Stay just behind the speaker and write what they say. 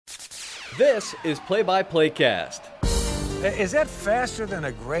This is Play-by-Play Cast, Is that faster than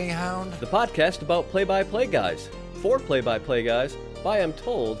a Greyhound? the podcast about play-by-play guys, for play-by-play guys, by, I'm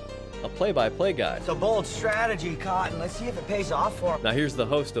told, a play-by-play guy. It's a bold strategy, Cotton. Let's see if it pays off for him. Now here's the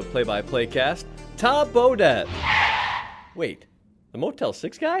host of Play-by-Play Cast, Tom Bodett. Wait, the Motel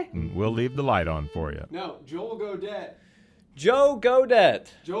 6 guy? We'll leave the light on for you. No, Joel Godet. Joe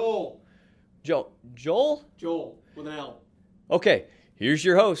Godet. Joel with an L. Okay, here's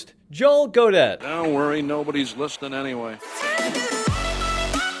your host, Joel Godet. Don't worry, nobody's listening anyway.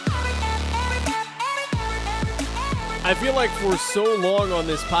 I feel like for so long on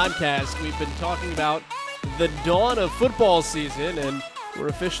this podcast, we've been talking about the dawn of football season, and we're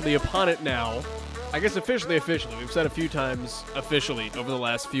officially upon it now. I guess officially. We've said a few times officially over the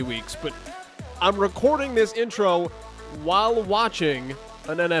last few weeks, but I'm recording this intro while watching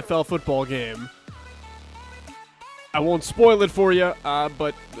an NFL football game. I won't spoil it for you,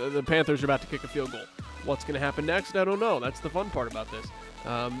 but the Panthers are about to kick a field goal. What's going to happen next? I don't know. That's the fun part about this.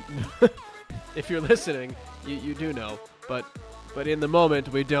 If you're listening, you do know, but in the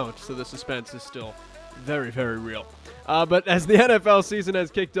moment we don't, so the suspense is still very, very real. But as the NFL season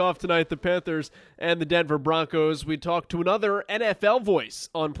has kicked off tonight, the Panthers and the Denver Broncos, we talked to another NFL voice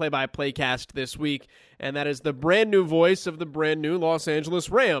on Play-by-Play Cast this week, and that is the brand new voice of the brand new Los Angeles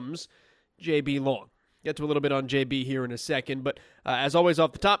Rams, JB Long. Get to a little bit on JB here in a second, but as always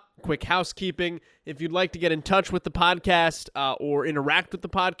off the top, quick housekeeping. If you'd like to get in touch with the podcast or interact with the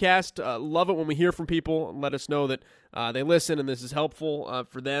podcast, love it when we hear from people and let us know that they listen and this is helpful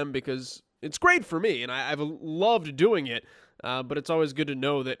for them, because it's great for me, and I've loved doing it, but it's always good to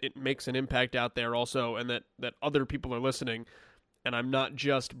know that it makes an impact out there also, and that other people are listening, and I'm not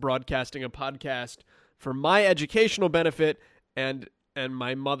just broadcasting a podcast for my educational benefit and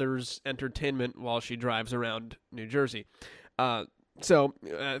my mother's entertainment while she drives around New Jersey. So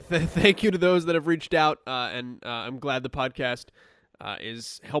thank you to those that have reached out, and I'm glad the podcast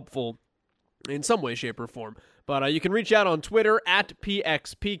is helpful in some way, shape, or form. But you can reach out on Twitter at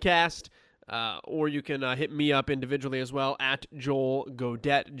PXPcast, or you can hit me up individually as well at Joel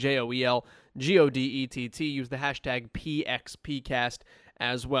Godet, JoelGodett. Use the hashtag PXPcast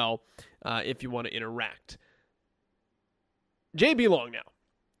as well if you want to interact. JB Long now.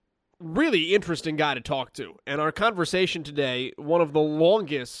 Really interesting guy to talk to. And our conversation today, one of the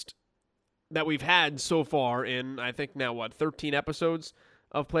longest that we've had so far in, I think now, 13 episodes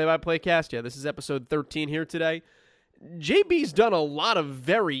of Play-by-Play Cast? Yeah, this is episode 13 here today. JB's done a lot of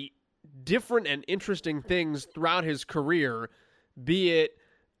very different and interesting things throughout his career, be it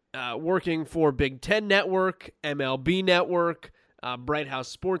working for Big Ten Network, MLB Network, Bright House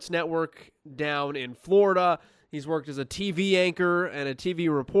Sports Network down in Florida. He's worked as a TV anchor and a TV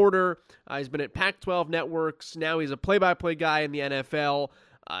reporter. He's been at Pac-12 networks. Now he's a play-by-play guy in the NFL.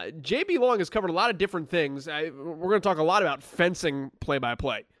 JB Long has covered a lot of different things. We're going to talk a lot about fencing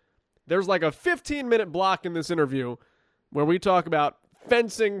play-by-play. There's like a 15-minute block in this interview where we talk about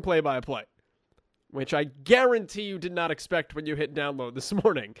fencing play-by-play, which I guarantee you did not expect when you hit download this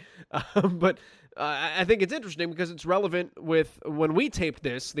morning. But I think it's interesting because it's relevant with when we taped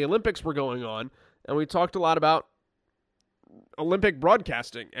this, the Olympics were going on, and we talked a lot about Olympic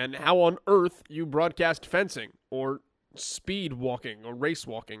broadcasting and how on earth you broadcast fencing or speed walking or race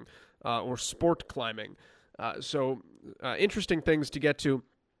walking or sport climbing. So interesting things to get to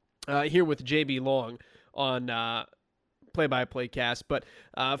here with JB Long on Play-by-Play Cast. But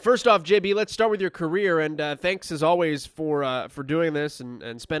first off, JB, let's start with your career, and thanks as always for doing this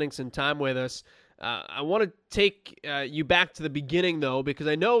and spending some time with us. I want to take you back to the beginning, though, because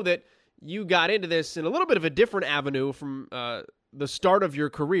I know that you got into this in a little bit of a different avenue from the start of your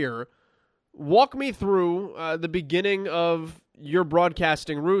career. Walk me through the beginning of your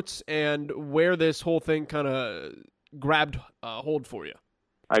broadcasting roots and where this whole thing kind of grabbed hold for you.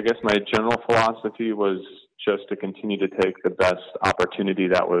 I guess my general philosophy was just to continue to take the best opportunity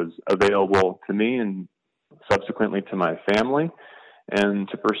that was available to me and subsequently to my family, and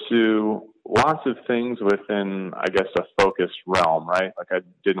to pursue lots of things within, I guess, a focused realm, right? Like I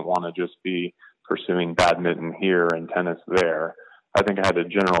didn't want to just be pursuing badminton here and tennis there. I think I had a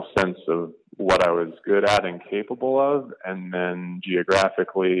general sense of what I was good at and capable of, and then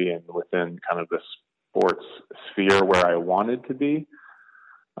geographically and within kind of the sports sphere where I wanted to be.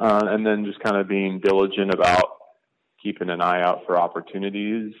 And then just kind of being diligent about keeping an eye out for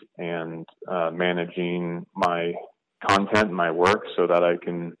opportunities and managing my content and my work so that I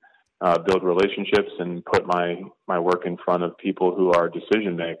can build relationships and put my work in front of people who are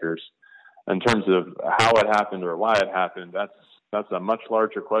decision makers. In terms of how it happened or why it happened, that's a much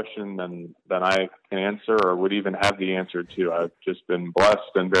larger question than I can answer or would even have the answer to. I've just been blessed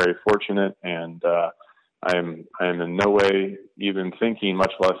and very fortunate, and I am in no way even thinking,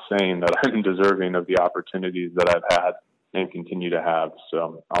 much less saying, that I'm deserving of the opportunities that I've had and continue to have.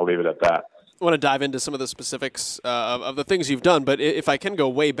 So I'll leave it at that. I want to dive into some of the specifics of the things you've done, but if I can go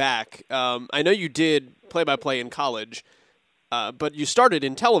way back, I know you did play-by-play in college, but you started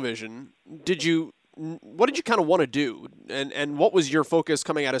in television. What did you kind of want to do, and what was your focus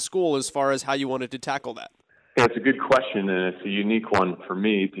coming out of school as far as how you wanted to tackle that? Yeah, it's a good question, and it's a unique one for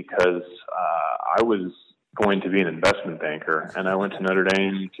me because I was going to be an investment banker, and I went to Notre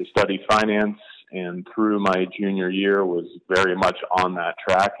Dame to study finance, and through my junior year was very much on that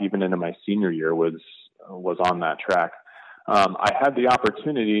track. Even into my senior year was on that track. I had the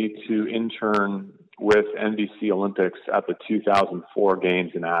opportunity to intern with NBC Olympics at the 2004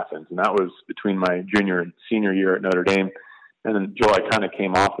 games in Athens, and that was between my junior and senior year at Notre Dame. And then, Joe, I kind of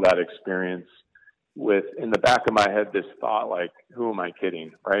came off of that experience with, in the back of my head, this thought, like, who am I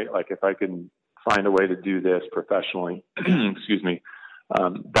kidding, right? Like, if I can find a way to do this professionally, excuse me,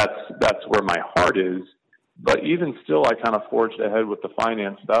 that's where my heart is. But even still, I kind of forged ahead with the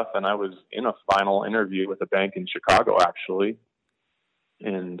finance stuff, and I was in a final interview with a bank in Chicago, actually.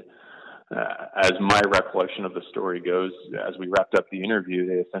 And as my recollection of the story goes, as we wrapped up the interview,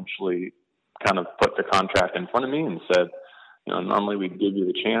 they essentially kind of put the contract in front of me and said, normally we'd give you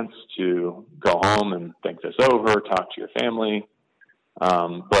the chance to go home and think this over, talk to your family.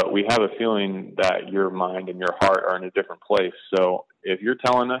 But we have a feeling that your mind and your heart are in a different place. So if you're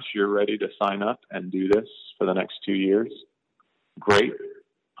telling us you're ready to sign up and do this for the next 2 years, great.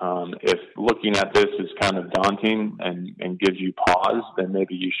 If looking at this is kind of daunting and gives you pause, then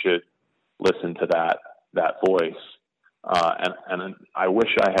maybe you should listen to that voice. And I wish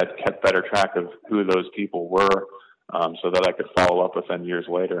I had kept better track of who those people were, so that I could follow up with them years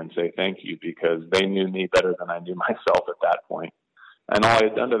later and say thank you, because they knew me better than I knew myself at that point. And all I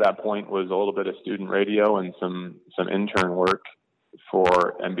had done to that point was a little bit of student radio and some intern work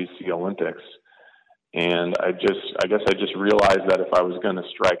for NBC Olympics. And I guess I just realized that if I was going to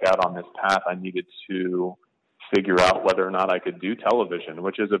strike out on this path, I needed to figure out whether or not I could do television,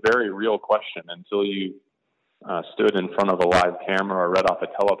 which is a very real question until you stood in front of a live camera or read off a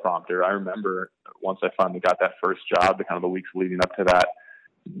teleprompter. I remember once I finally got that first job, the kind of the weeks leading up to that,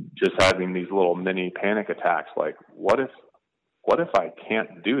 just having these little mini panic attacks, like, what if I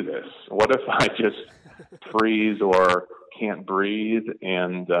can't do this? What if I just freeze or can't breathe?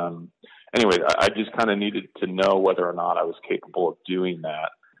 And anyway, I just kind of needed to know whether or not I was capable of doing that,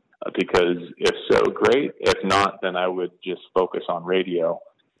 because if so, great. If not, then I would just focus on radio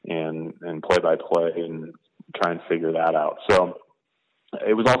and play-by-play and try and figure that out. So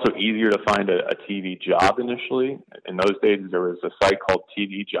it was also easier to find a TV job initially. In those days, there was a site called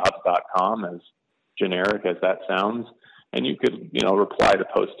tvjobs.com, as generic as that sounds. And you could, reply to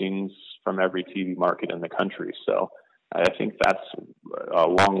postings from every TV market in the country. So I think that's a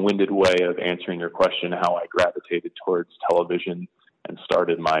long-winded way of answering your question, how I gravitated towards television and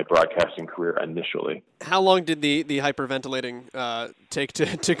started my broadcasting career initially. How long did the hyperventilating take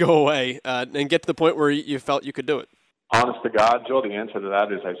to go away and get to the point where you felt you could do it? Honest to God, Joel, the answer to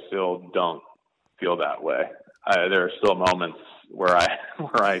that is I still don't feel that way. There are still moments where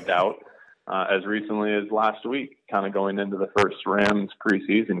I doubt. As recently as last week, kind of going into the first Rams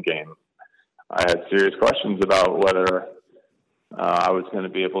preseason game, I had serious questions about whether I was going to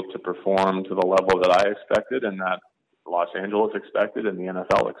be able to perform to the level that I expected and that Los Angeles expected and the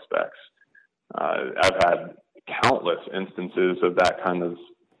NFL expects. I've had countless instances of that kind of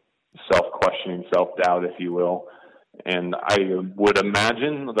self-questioning, self-doubt, if you will. And I would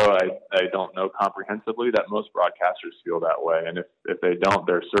imagine, though I don't know comprehensively, that most broadcasters feel that way. And if they don't,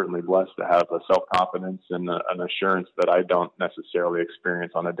 they're certainly blessed to have a self-confidence and an assurance that I don't necessarily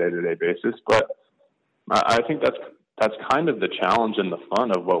experience on a day-to-day basis. But I think that's kind of the challenge and the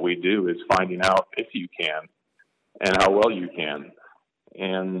fun of what we do, is finding out if you can and how well you can.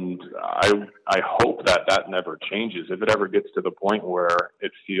 And I hope that never changes. If it ever gets to the point where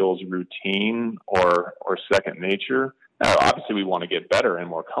it feels routine or second nature, obviously we want to get better and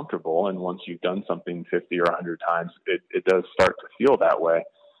more comfortable. And once you've done something 50 or 100 times, it does start to feel that way.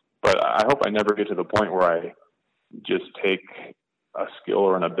 But I hope I never get to the point where I just take a skill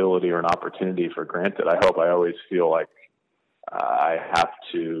or an ability or an opportunity for granted. I hope I always feel like I have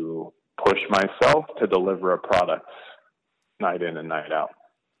to push myself to deliver a product night in and night out.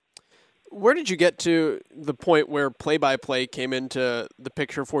 Where did you get to the point where play-by-play came into the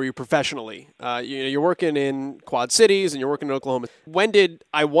picture for you professionally? You're working in Quad Cities and you're working in Oklahoma. When did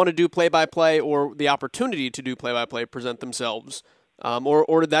I want to do play-by-play or the opportunity to do play-by-play present themselves?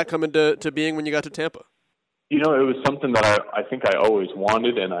 Or did that come into being when you got to Tampa? It was something that I think I always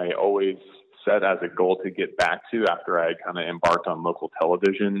wanted, and I always set as a goal to get back to after I kind of embarked on local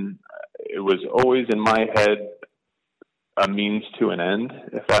television. It was always in my head a means to an end,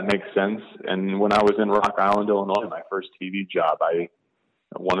 if that makes sense. And when I was in Rock Island, Illinois, my first TV job,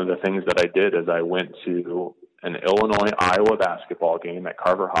 one of the things that I did is I went to an Illinois-Iowa basketball game at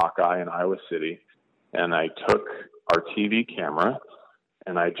Carver Hawkeye in Iowa City, and I took our TV camera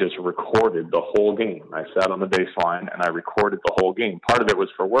and I just recorded the whole game. I sat on the baseline and I recorded the whole game. Part of it was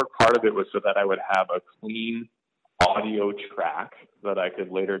for work. Part of it was so that I would have a clean audio track that I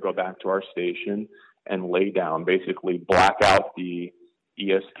could later go back to our station and lay down, basically black out the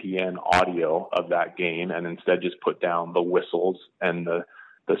ESPN audio of that game and instead just put down the whistles and the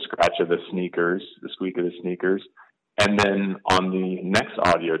scratch of the sneakers, the squeak of the sneakers. And then on the next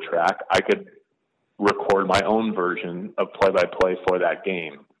audio track, I could record my own version of play-by-play for that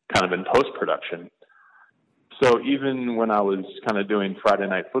game, kind of in post-production. So even when I was kind of doing Friday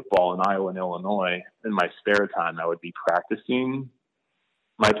night football in Iowa and Illinois, in my spare time, I would be practicing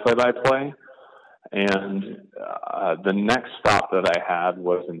my play-by-play. And the next stop that I had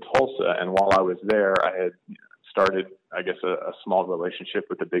was in Tulsa. And while I was there, I had started, I guess, a small relationship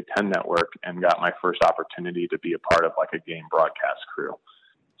with the Big Ten Network and got my first opportunity to be a part of like a game broadcast crew.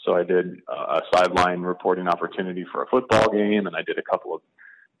 So I did a sideline reporting opportunity for a football game, and I did a couple of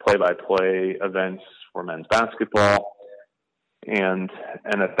play-by-play events for men's basketball. And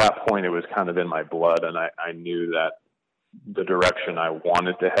at that point, it was kind of in my blood, and I knew that the direction I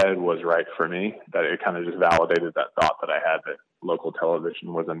wanted to head was right for me, that it kind of just validated that thought that I had that local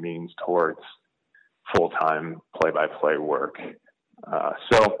television was a means towards full-time play-by-play work.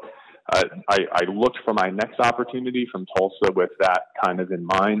 So I looked for my next opportunity from Tulsa with that kind of in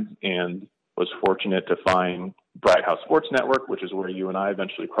mind and was fortunate to find Bright House Sports Network, which is where you and I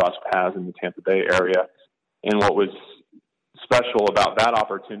eventually crossed paths in the Tampa Bay area. And what was special about that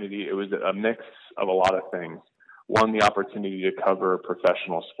opportunity, it was a mix of a lot of things. One, the opportunity to cover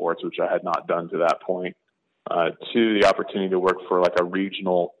professional sports, which I had not done to that point. Two, the opportunity to work for like a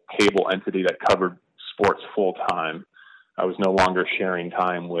regional cable entity that covered sports full time. I was no longer sharing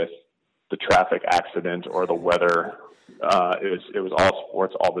time with the traffic accident or the weather. It was all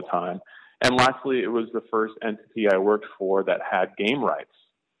sports all the time. And lastly, it was the first entity I worked for that had game rights,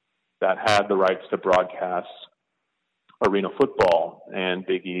 that had the rights to broadcast arena football and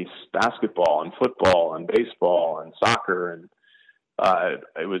Big East basketball and football and baseball and soccer. And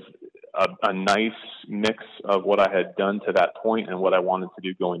it was a nice mix of what I had done to that point and what I wanted to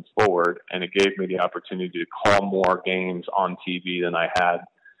do going forward. And it gave me the opportunity to call more games on TV than I had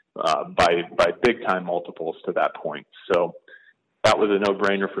by big time multiples to that point. So that was a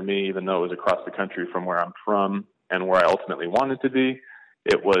no-brainer for me, even though it was across the country from where I'm from and where I ultimately wanted to be.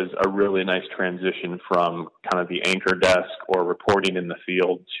 It was a really nice transition from kind of the anchor desk or reporting in the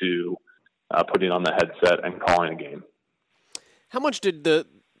field to putting on the headset and calling a game. How much did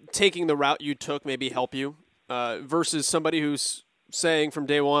taking the route you took maybe help you versus somebody who's saying from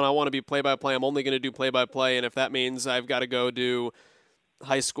day one, I want to be play-by-play, I'm only going to do play-by-play, and if that means I've got to go do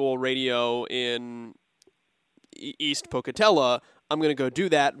high school radio in East Pocatello, I'm going to go do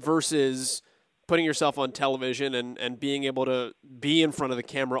that, versus putting yourself on television and being able to be in front of the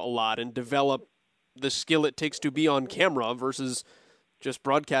camera a lot and develop the skill it takes to be on camera versus just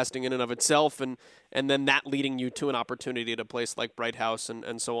broadcasting in and of itself, and then that leading you to an opportunity at a place like Bright House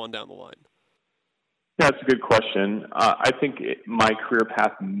and so on down the line? Yeah, that's a good question. I think my career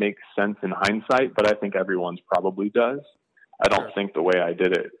path makes sense in hindsight, but I think everyone's probably does. I don't think the way I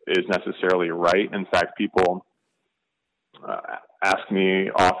did it is necessarily right. In fact, people ask me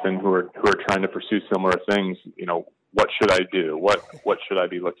often who are trying to pursue similar things, what should I do? What should I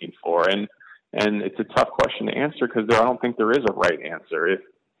be looking for? And it's a tough question to answer because I don't think there is a right answer.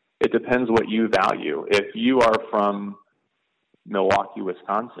 It depends what you value. If you are from Milwaukee,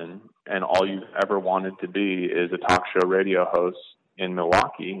 Wisconsin, and all you've ever wanted to be is a talk show radio host in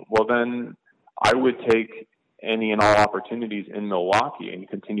Milwaukee, well, then I would take any and all opportunities in Milwaukee and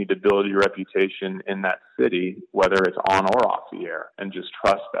continue to build your reputation in that city, whether it's on or off the air, and just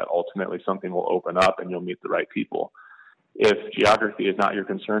trust that ultimately something will open up and you'll meet the right people. If geography is not your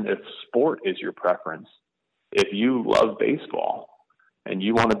concern, if sport is your preference, if you love baseball and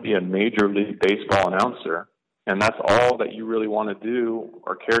you want to be a Major League Baseball announcer, and that's all that you really want to do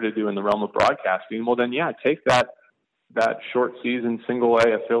or care to do in the realm of broadcasting, well then, yeah, take that that short season single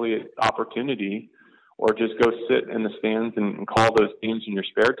A affiliate opportunity, or just go sit in the stands and call those games in your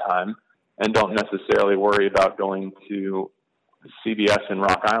spare time and don't necessarily worry about going to CBS in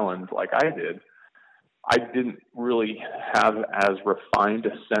Rock Island like I did. I didn't really have as refined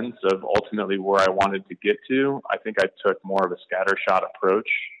a sense of ultimately where I wanted to get to. I think I took more of a scattershot approach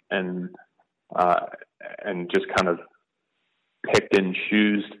and just kind of picked and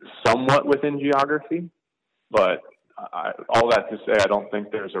choosed somewhat within geography. But all that to say, I don't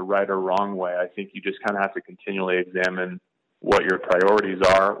think there's a right or wrong way. I think you just kind of have to continually examine what your priorities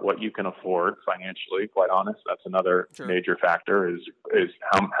are, what you can afford financially. Quite honest, that's another major factor is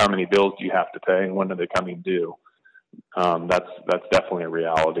how many bills do you have to pay and when are they coming due? That's definitely a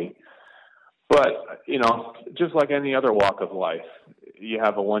reality. But, just like any other walk of life, you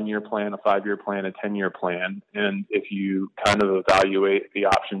have a 1-year plan, a 5-year plan, a 10-year plan. And if you kind of evaluate the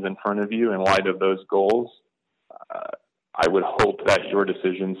options in front of you in light of those goals, I would hope that your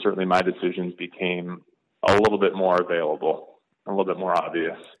decisions, certainly my decisions, became a little bit more available, a little bit more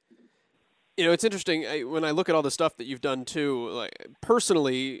obvious. It's interesting when I look at all the stuff that you've done too. Like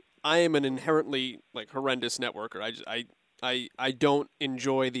personally, I am an inherently horrendous networker. I don't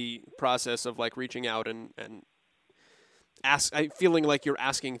enjoy the process of reaching out and feeling like you're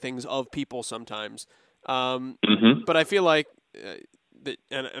asking things of people sometimes. But I feel like that,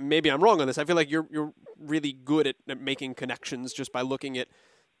 and maybe I'm wrong on this. I feel like you're really good at making connections just by looking at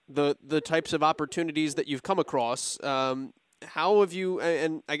the types of opportunities that you've come across. How have you?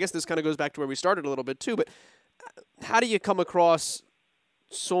 And I guess this kind of goes back to where we started a little bit too. But how do you come across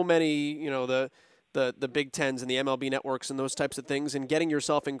so many? The Big Tens and the MLB networks and those types of things, and getting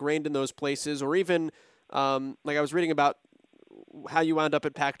yourself ingrained in those places, or even I was reading about how you wound up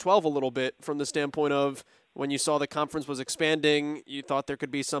at Pac-12 a little bit from the standpoint of when you saw the conference was expanding, you thought there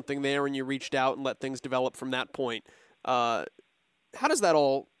could be something there, and you reached out and let things develop from that point. How does that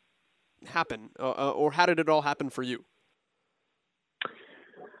all happen, or how did it all happen for you?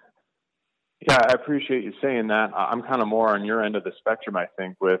 Yeah, I appreciate you saying that. I'm kind of more on your end of the spectrum, I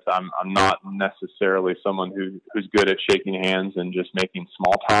think, I'm not necessarily someone who's good at shaking hands and just making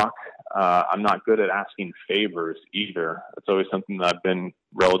small talk. I'm not good at asking favors either. It's always something that I've been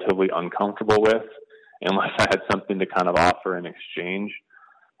relatively uncomfortable with unless I had something to kind of offer in exchange.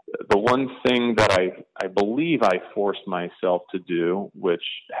 The one thing that I believe I forced myself to do, which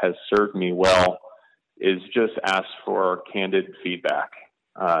has served me well, is just ask for candid feedback.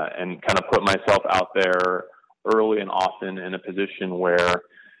 And kind of put myself out there early and often in a position where,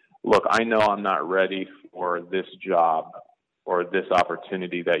 look, I know I'm not ready for this job or this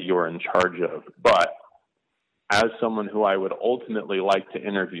opportunity that you're in charge of, but as someone who I would ultimately like to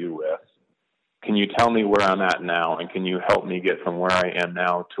interview with, can you tell me where I'm at now, and can you help me get from where I am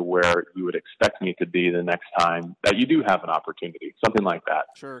now to where you would expect me to be the next time that you do have an opportunity, something like that.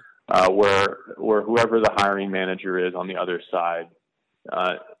 Sure. Where whoever the hiring manager is on the other side,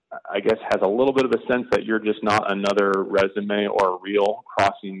 I guess has a little bit of a sense that you're just not another resume or reel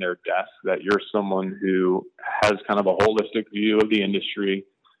crossing their desk, that you're someone who has kind of a holistic view of the industry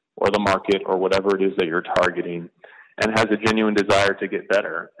or the market or whatever it is that you're targeting, and has a genuine desire to get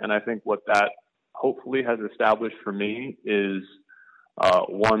better. And I think what that hopefully has established for me is,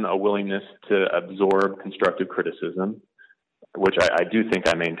 one, a willingness to absorb constructive criticism, which I do think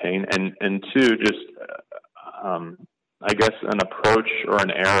I maintain, and two, just I guess an approach or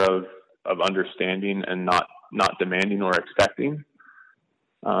an air of understanding and not demanding or expecting.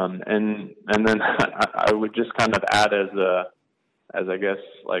 And then I would just kind of add as I guess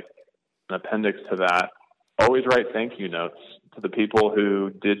like an appendix to that, always write thank you notes to the people who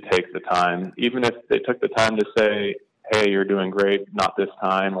did take the time, even if they took the time to say, hey, you're doing great, not this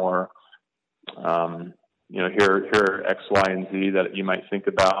time, or, here are X, Y, and Z that you might think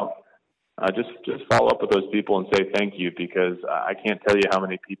about. Just follow up with those people and say thank you, because I can't tell you how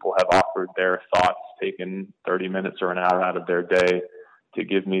many people have offered their thoughts, taken 30 minutes or an hour out of their day to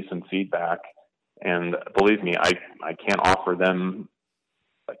give me some feedback. And believe me, I can't offer them,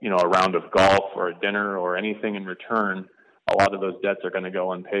 a round of golf or a dinner or anything in return. A lot of those debts are going to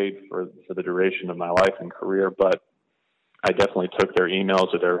go unpaid for the duration of my life and career. But I definitely took their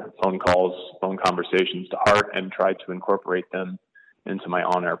emails or their phone calls, phone conversations to heart and tried to incorporate them into my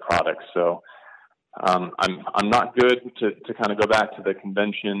on-air products. So I'm not good to kind of go back to the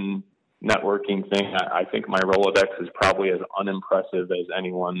convention networking thing. I think my Rolodex is probably as unimpressive as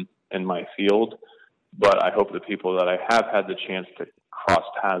anyone in my field, but I hope the people that I have had the chance to cross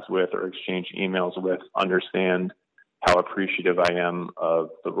paths with or exchange emails with understand how appreciative I am of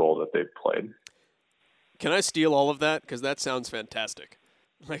the role that they've played. Can I steal all of that? Because that sounds fantastic.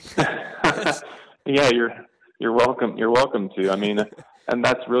 Yeah, You're welcome. You're welcome to. I mean, and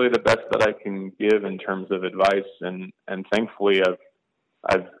that's really the best that I can give in terms of advice. And thankfully,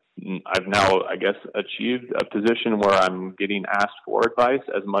 I've now, I guess, achieved a position where I'm getting asked for advice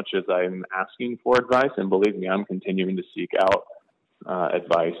as much as I'm asking for advice. And believe me, I'm continuing to seek out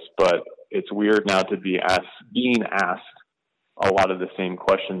advice. But it's weird now to be being asked a lot of the same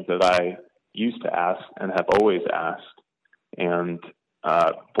questions that I used to ask and have always asked. And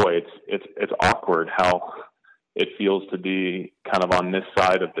boy, it's awkward how it feels to be kind of on this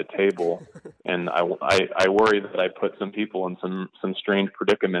side of the table. And I worry that I put some people in some strange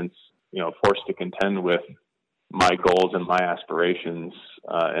predicaments, forced to contend with my goals and my aspirations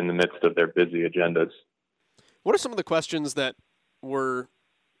in the midst of their busy agendas. What are some of the questions that were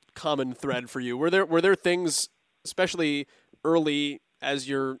common thread for you? Were there things, especially early as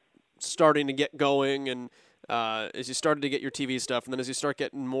you're starting to get going and as you started to get your TV stuff, and then as you start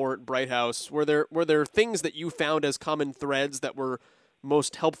getting more at Bright House, were there things that you found as common threads that were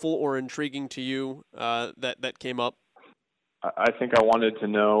most helpful or intriguing to you that came up? I think I wanted to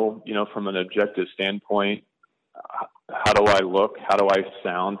know, from an objective standpoint, how do I look? How do I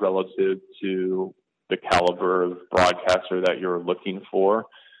sound relative to the caliber of broadcaster that you're looking for?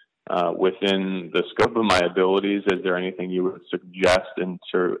 Within the scope of my abilities, is there anything you would suggest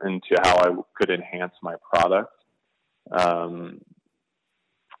into how I could enhance my product?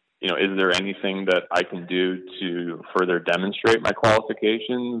 Is there anything that I can do to further demonstrate my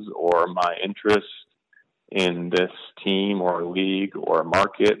qualifications or my interest in this team or league or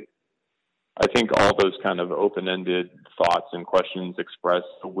market? I think all those kind of open-ended thoughts and questions express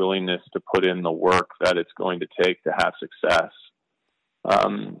a willingness to put in the work that it's going to take to have success.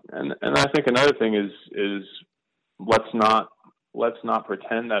 And I think another thing is let's not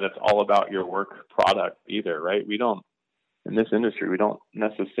pretend that it's all about your work product either, right? In this industry, we don't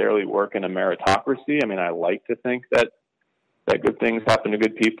necessarily work in a meritocracy. I mean, I like to think that good things happen to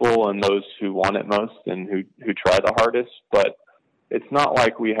good people and those who want it most and who try the hardest, but it's not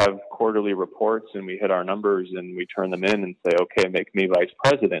like we have quarterly reports and we hit our numbers and we turn them in and say, okay, make me vice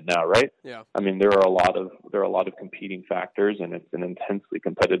president now, right? Yeah. I mean, there are a lot of competing factors, and it's an intensely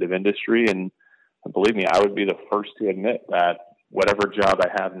competitive industry. And believe me, I would be the first to admit that whatever job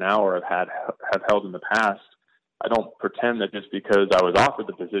I have now or have held in the past, I don't pretend that just because I was offered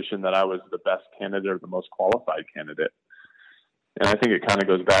the position that I was the best candidate or the most qualified candidate. And I think it kind of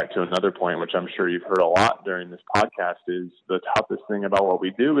goes back to another point, which I'm sure you've heard a lot during this podcast, is the toughest thing about what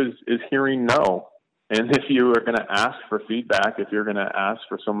we do is hearing no. And if you are going to ask for feedback, if you're going to ask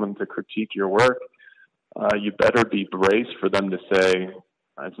for someone to critique your work, you better be braced for them to say,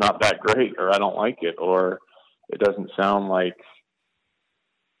 it's not that great, or I don't like it, or it doesn't sound like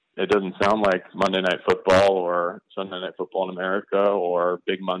Monday Night Football or Sunday Night Football in America or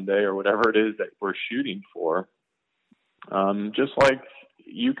Big Monday or whatever it is that we're shooting for. Just like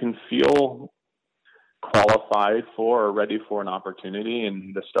you can feel qualified for or ready for an opportunity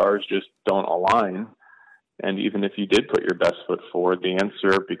and the stars just don't align. And even if you did put your best foot forward, the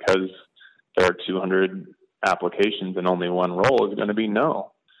answer, because there are 200 applications and only one role, is going to be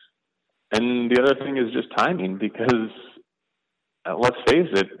no. And the other thing is just timing, because let's face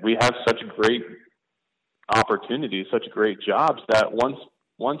it, we have such great opportunities, such great jobs that once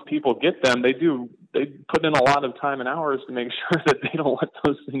people get them, they put in a lot of time and hours to make sure that they don't let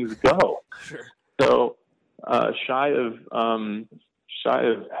those things go. Sure. So shy of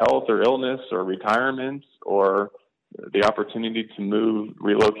health or illness or retirement or the opportunity to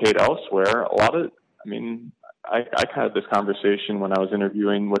relocate elsewhere, I kind of had this conversation when I was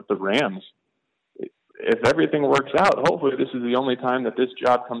interviewing with the Rams. If everything works out, hopefully this is the only time that this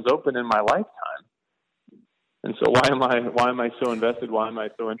job comes open in my lifetime. And so why am I so invested? Why am I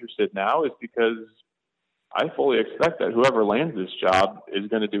so interested now? Is because I fully expect that whoever lands this job is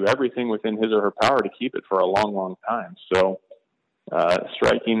going to do everything within his or her power to keep it for a long, long time. So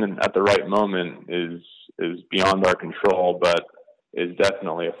striking at the right moment is beyond our control, but is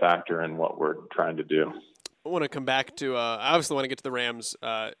definitely a factor in what we're trying to do. I want to come back to I obviously want to get to the Rams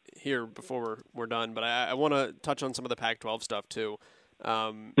here before we're done, but I want to touch on some of the Pac-12 stuff too.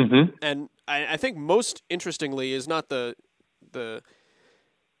 And I think most interestingly is not the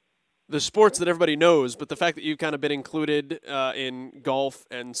sports that everybody knows, but the fact that you've kind of been included in golf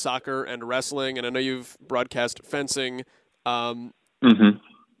and soccer and wrestling, and I know you've broadcast fencing. How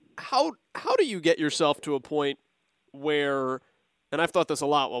do you get yourself to a point where, and I've thought this a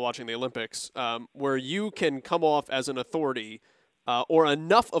lot while watching the Olympics, where you can come off as an authority or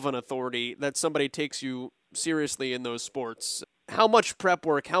enough of an authority that somebody takes you seriously in those sports? How much prep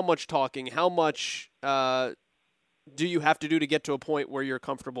work, how much talking, how much do you have to do to get to a point where you're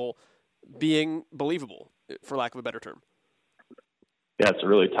comfortable being believable for lack of a better term? Yeah, it's a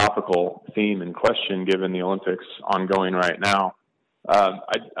really topical theme and question given the Olympics ongoing right now.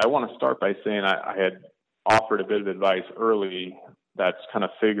 I want to start by saying I had offered a bit of advice early that's kind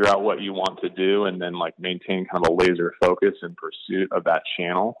of figure out what you want to do and then like maintain kind of a laser focus in pursuit of that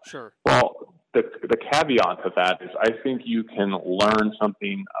channel. Sure. Well, the caveat to that is I think you can learn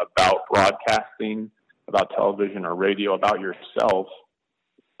something about broadcasting, about television or radio, about yourself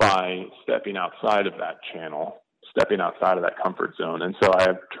by stepping outside of that channel, stepping outside of that comfort zone. And so I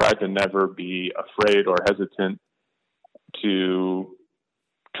have tried to never be afraid or hesitant to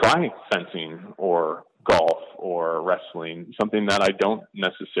try fencing or golf or wrestling, something that I don't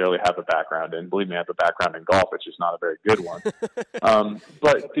necessarily have a background in. Believe me, I have a background in golf. It's just not a very good one.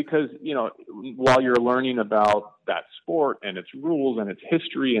 But because, while you're learning about that sport and its rules and its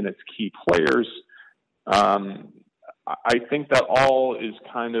history and its key players, I think that all is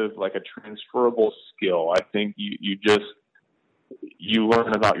kind of like a transferable skill. I think you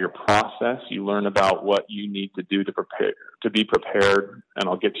learn about your process. You learn about what you need to do to be prepared. And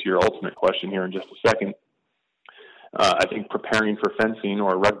I'll get to your ultimate question here in just a second. I think preparing for fencing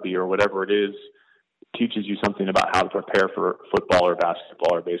or rugby or whatever it is teaches you something about how to prepare for football or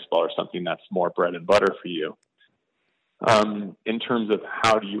basketball or baseball or something that's more bread and butter for you. In terms of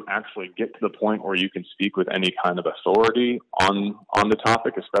how do you actually get to the point where you can speak with any kind of authority on the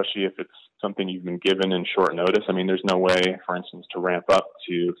topic, especially if it's something you've been given in short notice. I mean, there's no way, for instance, to ramp up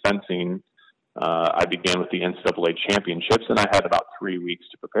to fencing. I began with the NCAA championships, and I had about 3 weeks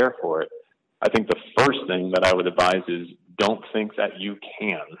to prepare for it. I think the first thing that I would advise is don't think that you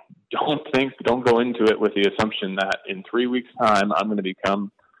can. Don't go into it with the assumption that in 3 weeks' time I'm going to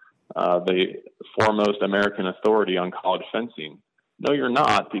become the foremost American authority on college fencing. No, you're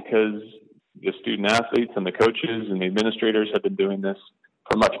not, because the student athletes and the coaches and the administrators have been doing this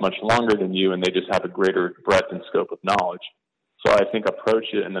for much, much longer than you, and they just have a greater breadth and scope of knowledge. So I think approach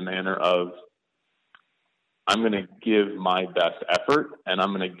it in the manner of, I'm going to give my best effort, and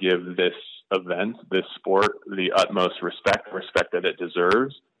I'm going to give this event, this sport, the utmost respect that it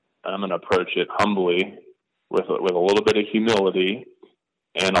deserves. And I'm going to approach it humbly with a little bit of humility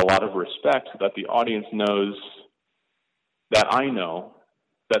and a lot of respect so that the audience knows that I know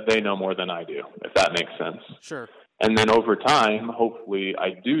that they know more than I do, if that makes sense. Sure. And then over time, hopefully I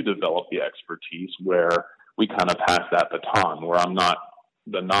do develop the expertise where we kind of pass that baton, where I'm not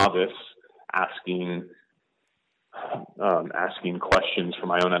the novice asking questions for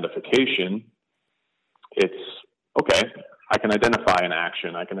my own edification. It's, okay, I can identify an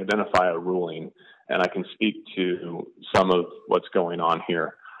action, I can identify a ruling, and I can speak to some of what's going on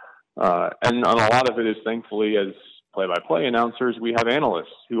here. And a lot of it is, thankfully, as play-by-play announcers, we have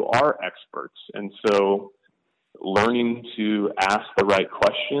analysts who are experts. And so learning to ask the right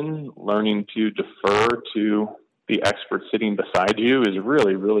question, learning to defer to the expert sitting beside you is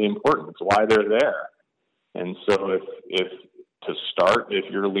really, really important. It's why they're there. And so if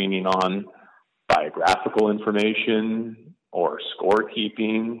you're leaning on biographical information or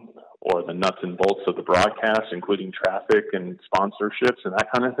scorekeeping or the nuts and bolts of the broadcast, including traffic and sponsorships and that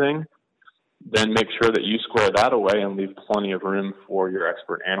kind of thing, then make sure that you square that away and leave plenty of room for your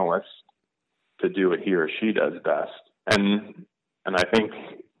expert analyst to do what he or she does best. And I think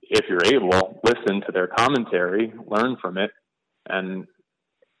if you're able, listen to their commentary, learn from it, and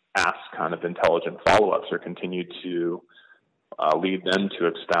ask kind of intelligent follow-ups or continue to lead them to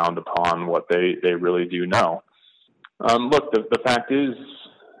expound upon what they really do know. Look, the fact is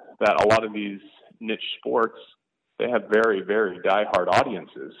that a lot of these niche sports, they have very, very diehard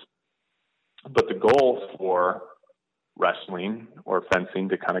audiences. But the goal for wrestling or fencing,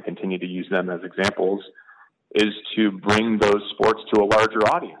 to kind of continue to use them as examples, is to bring those sports to a larger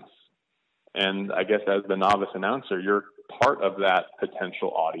audience. And I guess as the novice announcer, you're part of that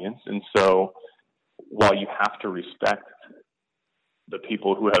potential audience. And so while you have to respect the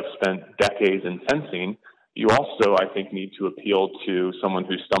people who have spent decades in fencing, you also, I think, need to appeal to someone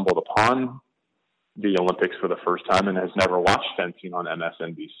who stumbled upon the Olympics for the first time and has never watched fencing on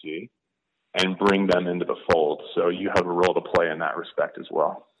MSNBC, and bring them into the fold. So you have a role to play in that respect as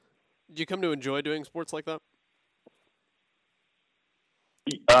well. Do you come to enjoy doing sports like that?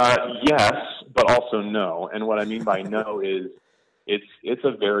 Yes, but also no. And what I mean by no is it's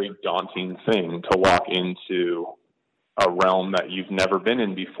a very daunting thing to walk into a realm that you've never been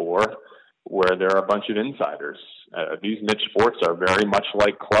in before, where there are a bunch of insiders. These niche sports are very much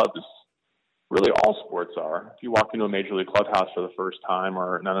like clubs. Really, all sports are. If you walk into a major league clubhouse for the first time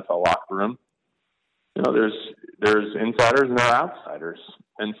or an NFL locker room, there's insiders and there are outsiders.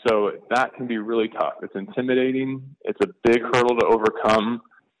 And so that can be really tough. It's intimidating. It's a big hurdle to overcome.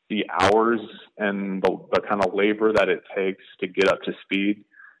 the hours and the kind of labor that it takes to get up to speed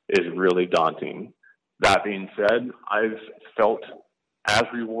is really daunting. That being said, I've felt as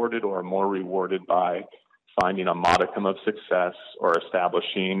rewarded or more rewarded by finding a modicum of success or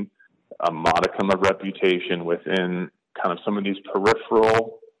establishing a modicum of reputation within kind of some of these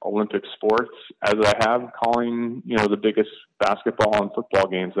peripheral Olympic sports as I have calling, the biggest basketball and football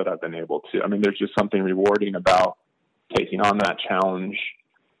games that I've been able to. I mean, there's just something rewarding about taking on that challenge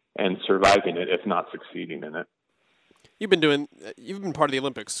and surviving it, if not succeeding in it. You've been part of the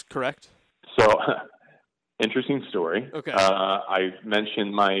Olympics, correct? So, interesting story. Okay. I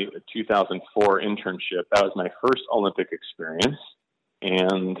mentioned my 2004 internship. That was my first Olympic experience.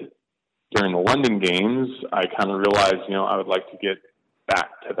 And during the London Games, I kind of realized, I would like to get back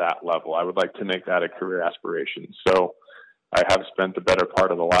to that level. I would like to make that a career aspiration. So I have spent the better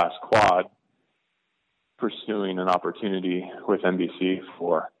part of the last quad pursuing an opportunity with NBC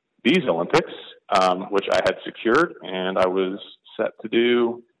for these Olympics, which I had secured, and I was set to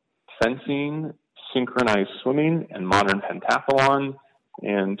do fencing, synchronized swimming, and modern pentathlon.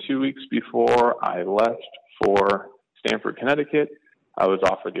 And 2 weeks before I left for Stamford, Connecticut, I was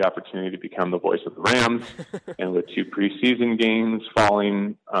offered the opportunity to become the voice of the Rams. And with 2 preseason games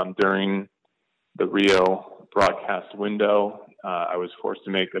falling during the Rio broadcast window, I was forced to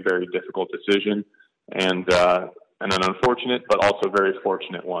make a very difficult decision, and an unfortunate but also very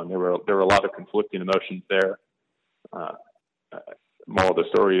fortunate one. There were a lot of conflicting emotions there. Moral of the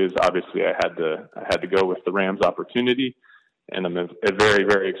story is obviously I had to go with the Rams opportunity, and I'm very,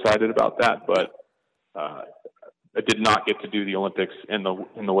 very excited about that. But I did not get to do the Olympics in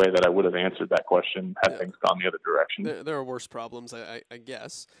the way that I would have answered that question had things gone the other direction. There are worse problems, I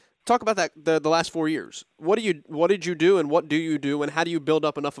guess. Talk about that the last 4 years. What did you do, and what do you do, and how do you build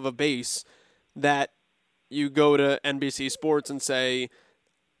up enough of a base that you go to NBC Sports and say,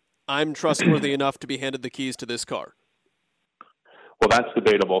 I'm trustworthy enough to be handed the keys to this car? Well, that's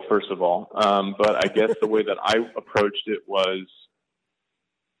debatable, first of all. But I guess the way that I approached it was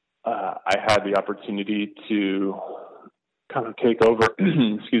I had the opportunity to kind of take over,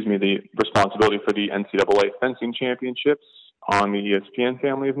 the responsibility for the NCAA fencing championships on the ESPN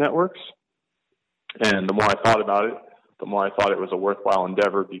family of networks. And the more I thought about it, the more I thought it was a worthwhile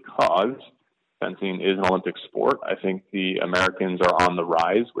endeavor because fencing is an Olympic sport. I think the Americans are on the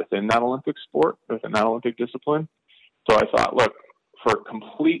rise within that Olympic sport, within that Olympic discipline. So I thought, look, for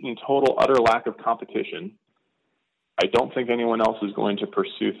complete and total utter lack of competition, I don't think anyone else is going to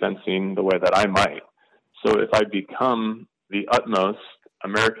pursue fencing the way that I might. So if I become the utmost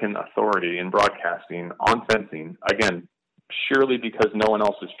American authority in broadcasting on fencing, again, surely because no one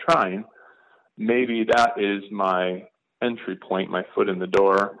else is trying, maybe that is my entry point, my foot in the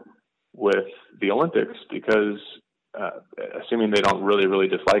door with the Olympics, because assuming they don't really, really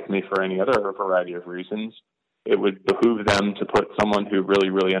dislike me for any other variety of reasons, it would behoove them to put someone who really,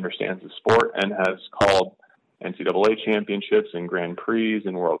 really understands the sport and has called NCAA championships and Grand Prix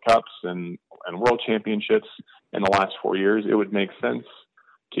and World Cups and World Championships in the last 4 years. It would make sense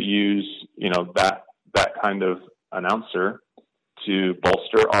to use, that kind of announcer to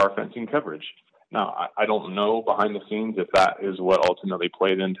bolster our fencing coverage. Now, I don't know behind the scenes if that is what ultimately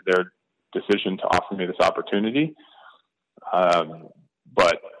played into their decision to offer me this opportunity.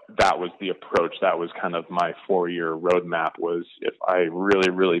 But that was the approach. That was kind of my 4-year roadmap, was if I really,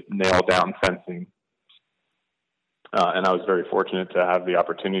 really nail down fencing. And I was very fortunate to have the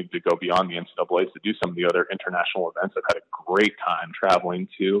opportunity to go beyond the NCAA to do some of the other international events. I've had a great time traveling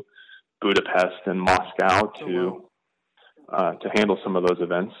to Budapest and Moscow to handle some of those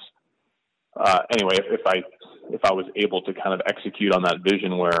events. Anyway, if I was able to kind of execute on that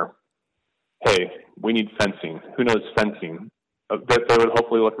vision where, hey, we need fencing. Who knows fencing? They would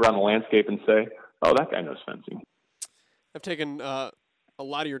hopefully look around the landscape and say, oh, that guy knows fencing. I've taken a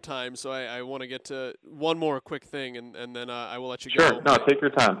lot of your time, so I want to get to one more quick thing, and then I will let you go. Sure. No, take your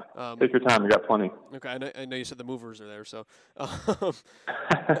time. Take your time. We got plenty. Okay. I know you said the movers are there, so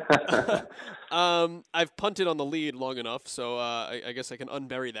I've punted on the lead long enough, so I guess I can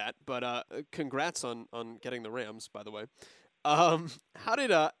unbury that. But congrats on getting the Rams, by the way. How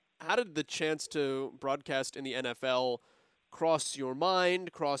did the chance to broadcast in the NFL cross your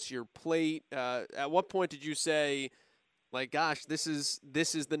mind, cross your plate? At what point did you say, like, gosh, this is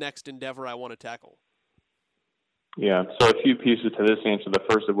the next endeavor I want to tackle? Yeah, so a few pieces to this answer. The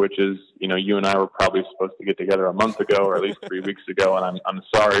first of which is, you and I were probably supposed to get together a month ago or at least 3 weeks ago, and I'm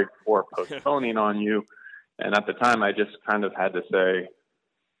sorry for postponing on you. And at the time, I just kind of had to say,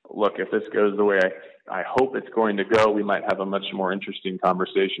 look, if this goes the way I hope it's going to go, we might have a much more interesting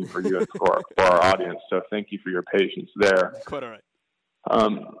conversation for you and for our audience. So thank you for your patience there. Quite all right.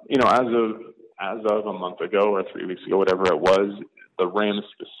 As of a month ago or 3 weeks ago, whatever it was, the Rams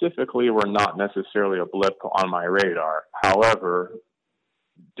specifically were not necessarily a blip on my radar. However,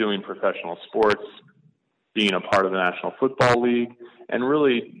 doing professional sports, being a part of the National Football League, and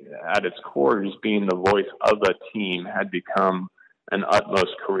really at its core, just being the voice of a team had become an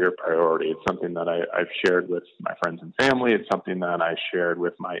utmost career priority. It's something that I've shared with my friends and family. It's something that I shared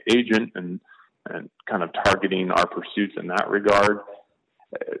with my agent and kind of targeting our pursuits in that regard.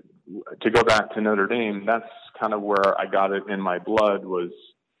 To go back to Notre Dame, that's kind of where I got it in my blood was,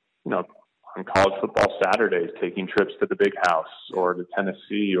 on college football Saturdays, taking trips to the Big House or to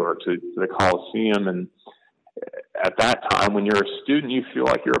Tennessee or to the Coliseum. And at that time, when you're a student, you feel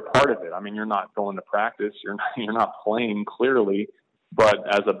like you're a part of it. I mean, you're not going to practice. You're not playing clearly. But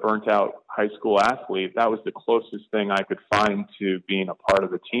as a burnt out high school athlete, that was the closest thing I could find to being a part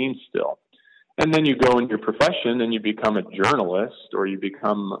of the team still. And then you go in your profession and you become a journalist or you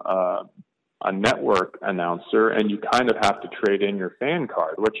become a network announcer, and you kind of have to trade in your fan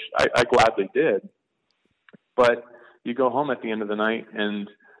card, which I gladly did. But you go home at the end of the night, and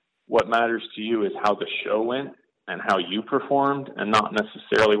what matters to you is how the show went and how you performed, and not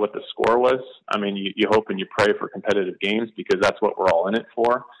necessarily what the score was. I mean, you hope and you pray for competitive games because that's what we're all in it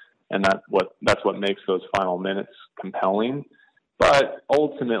for, and that's what makes those final minutes compelling. But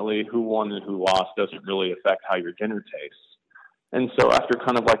ultimately, who won and who lost doesn't really affect how your dinner tastes. And so after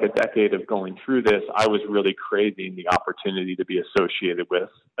kind of like a decade of going through this, I was really craving the opportunity to be associated with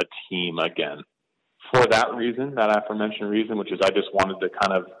a team again. For that reason, that aforementioned reason, which is I just wanted to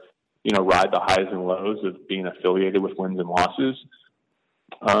kind of, ride the highs and lows of being affiliated with wins and losses.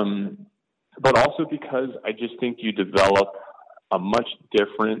 But also because I just think you develop a much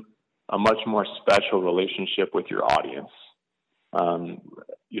different, a much more special relationship with your audience.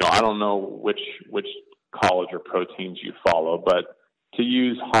 I don't know which college or pro teams you follow, but to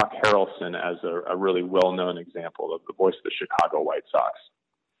use Hawk Harrelson as a really well-known example of the voice of the Chicago White Sox.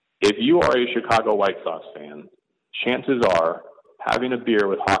 If you are a Chicago White Sox fan, chances are having a beer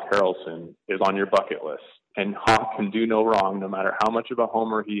with Hawk Harrelson is on your bucket list. And Hawk can do no wrong, no matter how much of a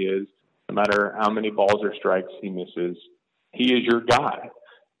homer he is, no matter how many balls or strikes he misses. He is your guy.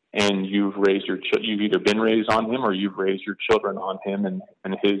 And you've either been raised on him or you've raised your children on him and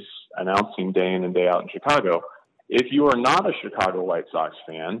his announcing day in and day out in Chicago. If you are not a Chicago White Sox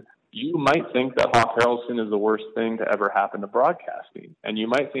fan, you might think that Hawk Harrelson is the worst thing to ever happen to broadcasting. And you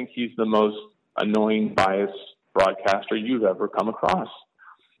might think he's the most annoying, biased broadcaster you've ever come across.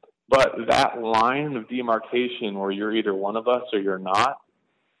 But that line of demarcation where you're either one of us or you're not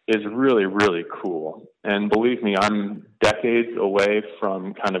is really, really cool. And believe me, I'm decades away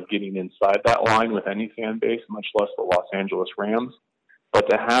from kind of getting inside that line with any fan base, much less the Los Angeles Rams. But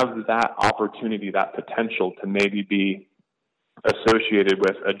to have that opportunity, that potential to maybe be associated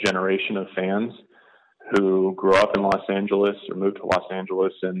with a generation of fans who grew up in Los Angeles or moved to Los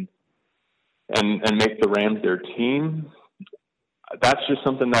Angeles and make the Rams their team, that's just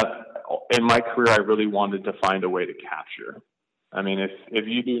something that in my career I really wanted to find a way to capture. I mean, if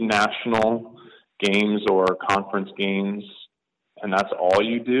you do national games or conference games and that's all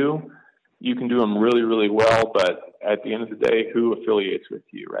you do, you can do them really, really well. But at the end of the day, who affiliates with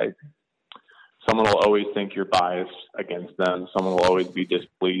you, right? Someone will always think you're biased against them. Someone will always be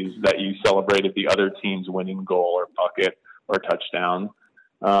displeased that you celebrated the other team's winning goal or bucket or touchdown.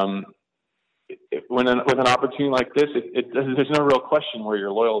 With an opportunity like this, there's no real question where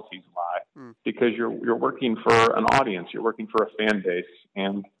your loyalties lie because you're working for an audience, you're working for a fan base,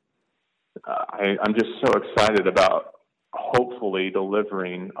 and I'm just so excited about hopefully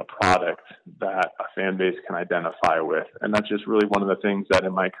delivering a product that a fan base can identify with, and that's just really one of the things that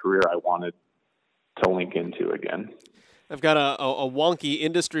in my career I wanted to link into again. I've got a wonky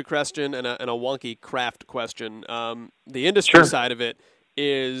industry question and a wonky craft question. The industry side of it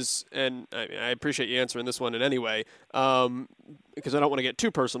is, and I appreciate you answering this one in any way, because I don't want to get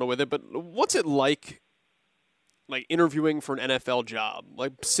too personal with it, but what's it like interviewing for an NFL job?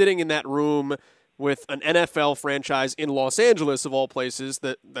 Like sitting in that room with an NFL franchise in Los Angeles, of all places,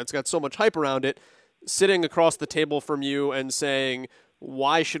 that's got so much hype around it, sitting across the table from you and saying,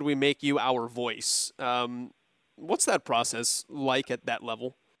 why should we make you our voice? What's that process like at that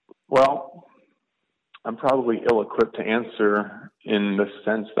level? Well, I'm probably ill-equipped to answer in the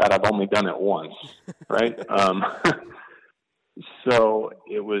sense that I've only done it once, right? So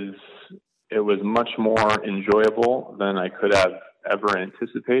it was much more enjoyable than I could have ever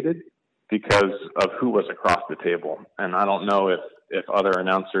anticipated because of who was across the table. And I don't know if other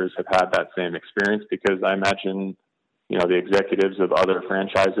announcers have had that same experience because I imagine, the executives of other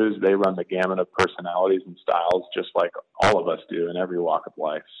franchises, they run the gamut of personalities and styles just like all of us do in every walk of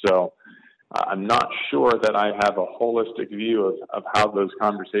life. So I'm not sure that I have a holistic view of how those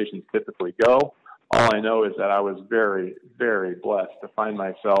conversations typically go. All I know is that I was very, very blessed to find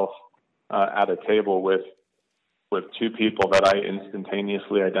myself at a table with two people that I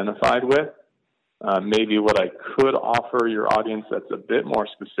instantaneously identified with. Maybe what I could offer your audience that's a bit more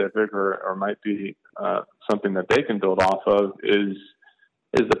specific or might be something that they can build off of is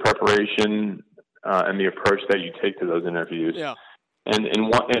the preparation and the approach that you take to those interviews. Yeah. And in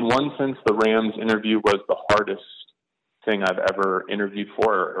one sense, the Rams interview was the hardest thing I've ever interviewed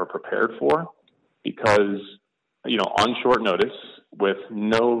for or prepared for, because, on short notice, with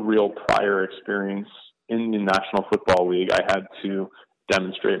no real prior experience in the National Football League, I had to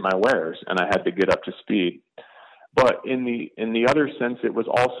demonstrate my wares and I had to get up to speed. But in the other sense, it was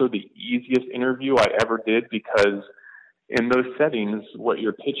also the easiest interview I ever did, because in those settings, what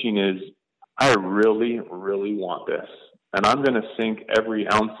you're pitching is, I really, really want this. And I'm going to sink every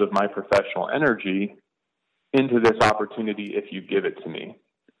ounce of my professional energy into this opportunity if you give it to me.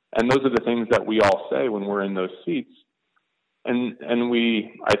 And those are the things that we all say when we're in those seats. And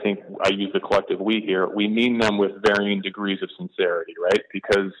I think I use the collective we here, we mean them with varying degrees of sincerity, right?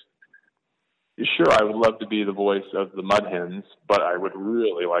 Because sure, I would love to be the voice of the Mud Hens, but I would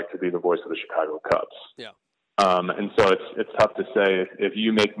really like to be the voice of the Chicago Cubs. Yeah. And so it's tough to say, if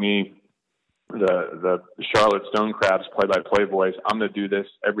you make me the Charlotte Stone Crabs play-by-play voice, I'm going to do this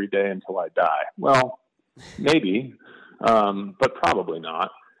every day until I die. Well, maybe, but probably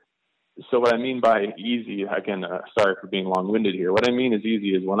not. So what I mean by easy, again, sorry for being long-winded here. What I mean is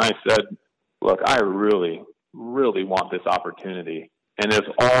easy is when I said, look, I really, really want this opportunity. And if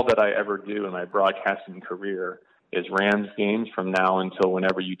all that I ever do in my broadcasting career is Rams games from now until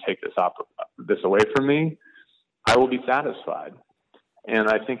whenever you take this away from me, I will be satisfied. And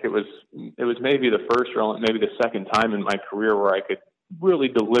I think it was maybe the first or maybe the second time in my career where I could really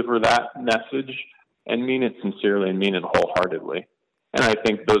deliver that message and mean it sincerely and mean it wholeheartedly. And I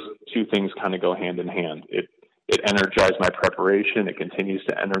think those two things kind of go hand in hand. It energized my preparation. It continues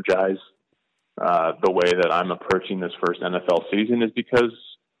to energize the way that I'm approaching this first NFL season, is because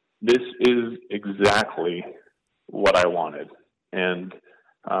this is exactly what I wanted. And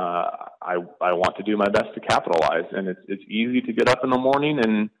I want to do my best to capitalize. And it's easy to get up in the morning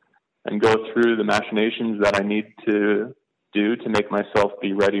and go through the machinations that I need to do to make myself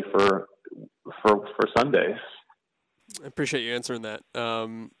be ready for Sundays. I appreciate you answering that.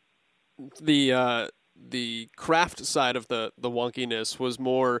 The craft side of the wonkiness was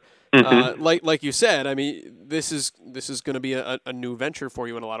more like you said. I mean, this is going to be a new venture for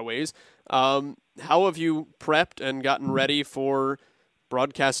you in a lot of ways. How have you prepped and gotten ready for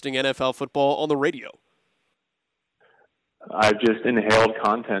broadcasting NFL football on the radio? I've just inhaled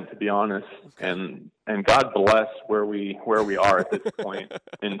content, to be honest, and God bless where we are at this point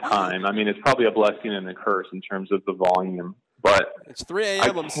in time. I mean, it's probably a blessing and a curse in terms of the volume, but it's 3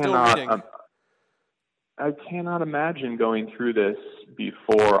 a.m. I'm still reading. I cannot imagine going through this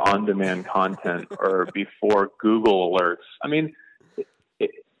before on-demand content or before Google alerts. I mean,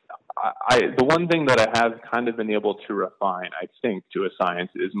 the one thing that I have kind of been able to refine, I think, to a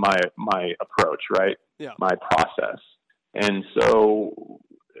science is my approach, right? Yeah. My process. And so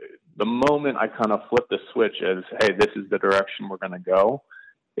the moment I kind of flipped the switch as, hey, this is the direction we're going to go,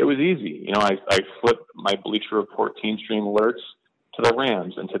 it was easy. I flipped my Bleacher Report Team Stream alerts to the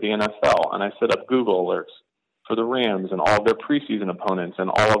Rams and to the NFL, and I set up Google alerts for the Rams and all of their preseason opponents and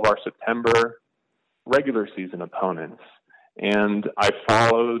all of our September regular season opponents. And I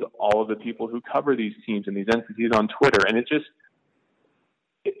followed all of the people who cover these teams and these entities on Twitter, and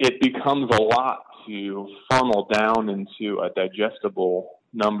it becomes a lot to funnel down into a digestible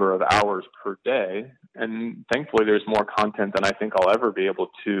number of hours per day. And thankfully there's more content than I think I'll ever be able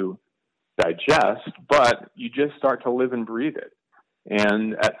to digest, but you just start to live and breathe it.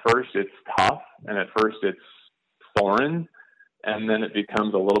 And at first it's tough, and at first it's foreign, and then it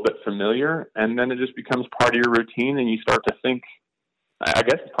becomes a little bit familiar, and then it just becomes part of your routine, and you start to think, I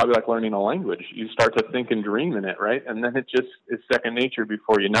guess it's probably like learning a language. You start to think and dream in it, right? And then it just is second nature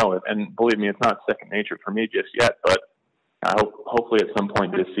before you know it. And believe me, it's not second nature for me just yet, but I hope hopefully at some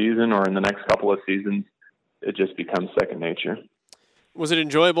point this season or in the next couple of seasons, it just becomes second nature. Was it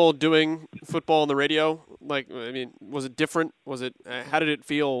enjoyable doing football on the radio? Was it different? How did it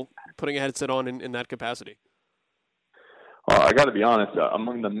feel putting a headset on in that capacity? Well, I got to be honest,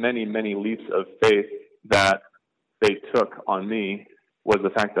 among the many, many leaps of faith that they took on me was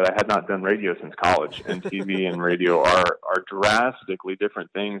the fact that I had not done radio since college, and TV and radio are drastically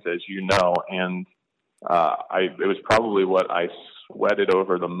different things, as you know. And it was probably what I sweated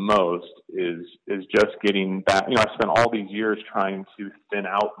over the most is just getting back. I spent all these years trying to thin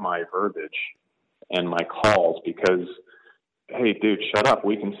out my verbiage and my calls because, hey, dude, shut up.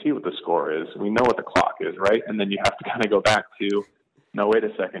 We can see what the score is. We know what the clock is, right? And then you have to kind of go back to, no, wait a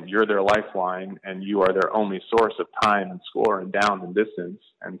second. You're their lifeline, and you are their only source of time and score and down and distance.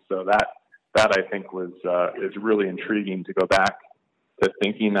 And so that I think is really intriguing to go back to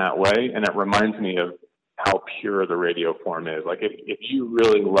thinking that way. And it reminds me of how pure the radio form is. Like if you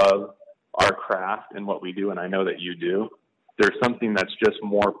really love our craft and what we do, and I know that you do, there's something that's just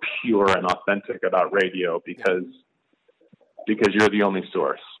more pure and authentic about radio because you're the only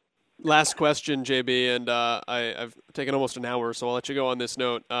source. Last question, JB, and I've taken almost an hour, so I'll let you go on this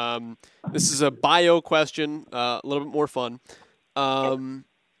note. This is a bio question, a little bit more fun.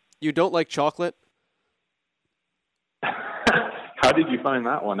 You don't like chocolate? How did you find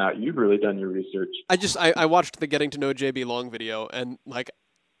that one out? You've really done your research. I watched the Getting to Know JB Long video, and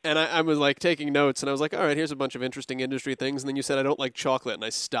I was like taking notes, and I was like, all right, here's a bunch of interesting industry things, and then you said I don't like chocolate, and I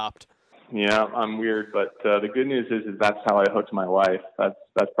stopped. Yeah, I'm weird, but the good news is that's how I hooked my wife.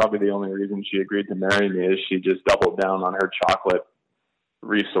 That's probably the only reason she agreed to marry me is she just doubled down on her chocolate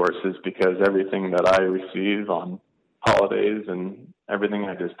resources because everything that I receive on holidays and everything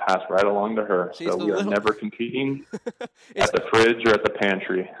I just pass right along to her. So we are never competing at the fridge or at the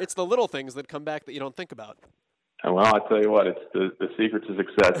pantry. It's the little things that come back that you don't think about. Well, I tell you what, it's the secret to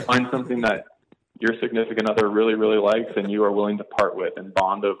success. Find something that your significant other really, really likes and you are willing to part with and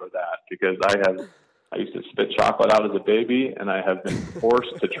bond over that. Because I used to spit chocolate out as a baby and I have been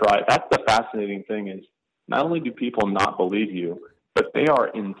forced to try. That's the fascinating thing is not only do people not believe you, but they are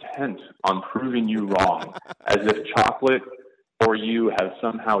intent on proving you wrong as if chocolate or you have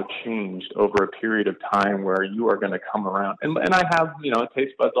somehow changed over a period of time where you are going to come around. And I have,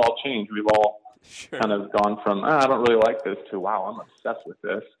 taste buds all change. We've all kind of gone from, I don't really like this to, wow, I'm obsessed with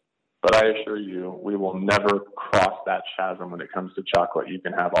this. But I assure you, we will never cross that chasm when it comes to chocolate. You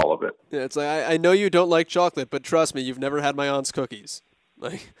can have all of it. Yeah, it's like, I know you don't like chocolate, but trust me, you've never had my aunt's cookies.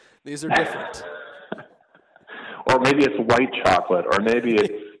 Like, these are different. Or maybe it's white chocolate, or maybe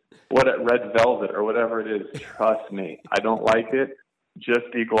it's red velvet, or whatever it is. Trust me, I don't like it.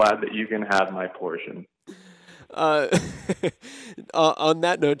 Just be glad that you can have my portion. On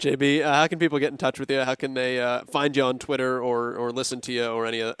that note, JB, how can people get in touch with you? How can they find you on Twitter or listen to you or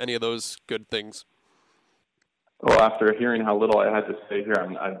any of those good things? Well, after hearing how little I had to say here,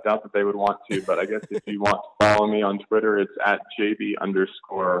 I doubt that they would want to, but I guess if you want to follow me on Twitter, it's at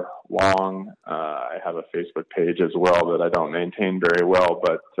JB_Long. I have a Facebook page as well that I don't maintain very well,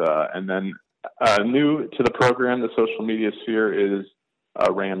 but and then new to the program, the social media sphere is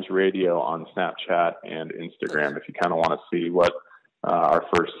Rams Radio on Snapchat and Instagram. If you kind of want to see what our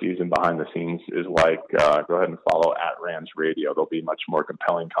first season behind the scenes is like, go ahead and follow at Rams Radio. There'll be much more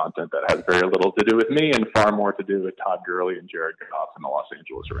compelling content that has very little to do with me and far more to do with Todd Gurley and Jared Goff and the Los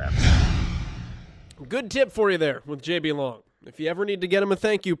Angeles Rams. Good tip for you there with JB Long. If you ever need to get him a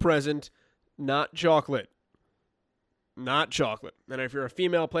thank you present, not chocolate. Not chocolate. And if you're a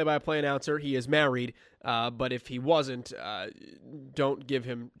female play-by-play announcer, he is married. But if he wasn't, don't give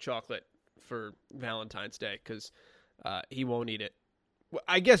him chocolate for Valentine's Day because he won't eat it.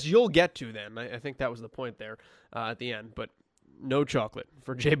 I guess you'll get to then. I think that was the point there at the end. But no chocolate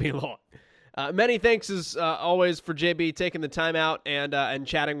for JB Long. Many thanks as always for JB taking the time out and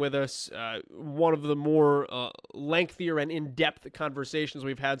chatting with us. One of the more lengthier and in-depth conversations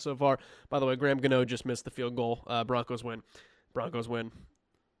we've had so far. By the way, Graham Gano just missed the field goal. Broncos win. Broncos win.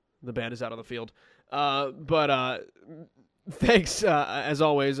 The band is out on the field. But thanks, as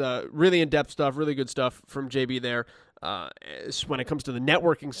always. Really in-depth stuff, really good stuff from JB there. When it comes to the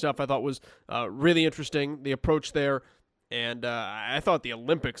networking stuff, I thought was really interesting, the approach there. And I thought the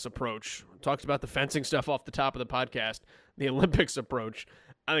Olympics approach, talked about the fencing stuff off the top of the podcast, the Olympics approach,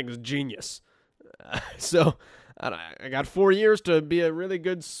 I think is genius. So I got 4 years to be a really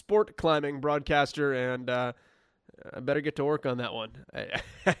good sport climbing broadcaster, and I better get to work on that one.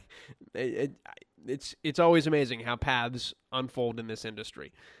 It's always amazing how paths unfold in this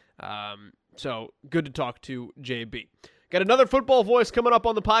industry. So good to talk to JB. Got another football voice coming up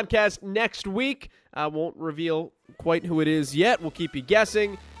on the podcast next week. I won't reveal quite who it is yet. We'll keep you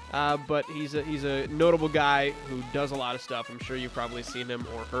guessing. But he's a notable guy who does a lot of stuff. I'm sure you've probably seen him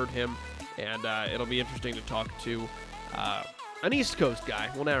or heard him. And it'll be interesting to talk to an East Coast guy.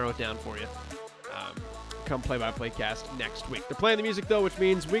 We'll narrow it down for you. Come play-by-play cast next week. They're playing the music, though, which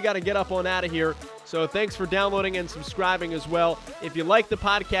means we got to get up on out of here. So thanks for downloading and subscribing as well. If you like the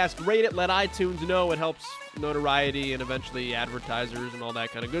podcast, rate it. Let iTunes know. It helps notoriety and eventually advertisers and all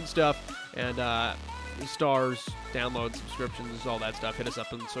that kind of good stuff. And stars, downloads, subscriptions, all that stuff. Hit us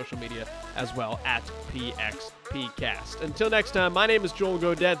up on social media as well at PXPcast. Until next time, my name is Joel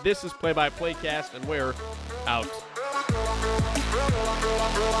Godet. This is Play by Play Cast, and we're out.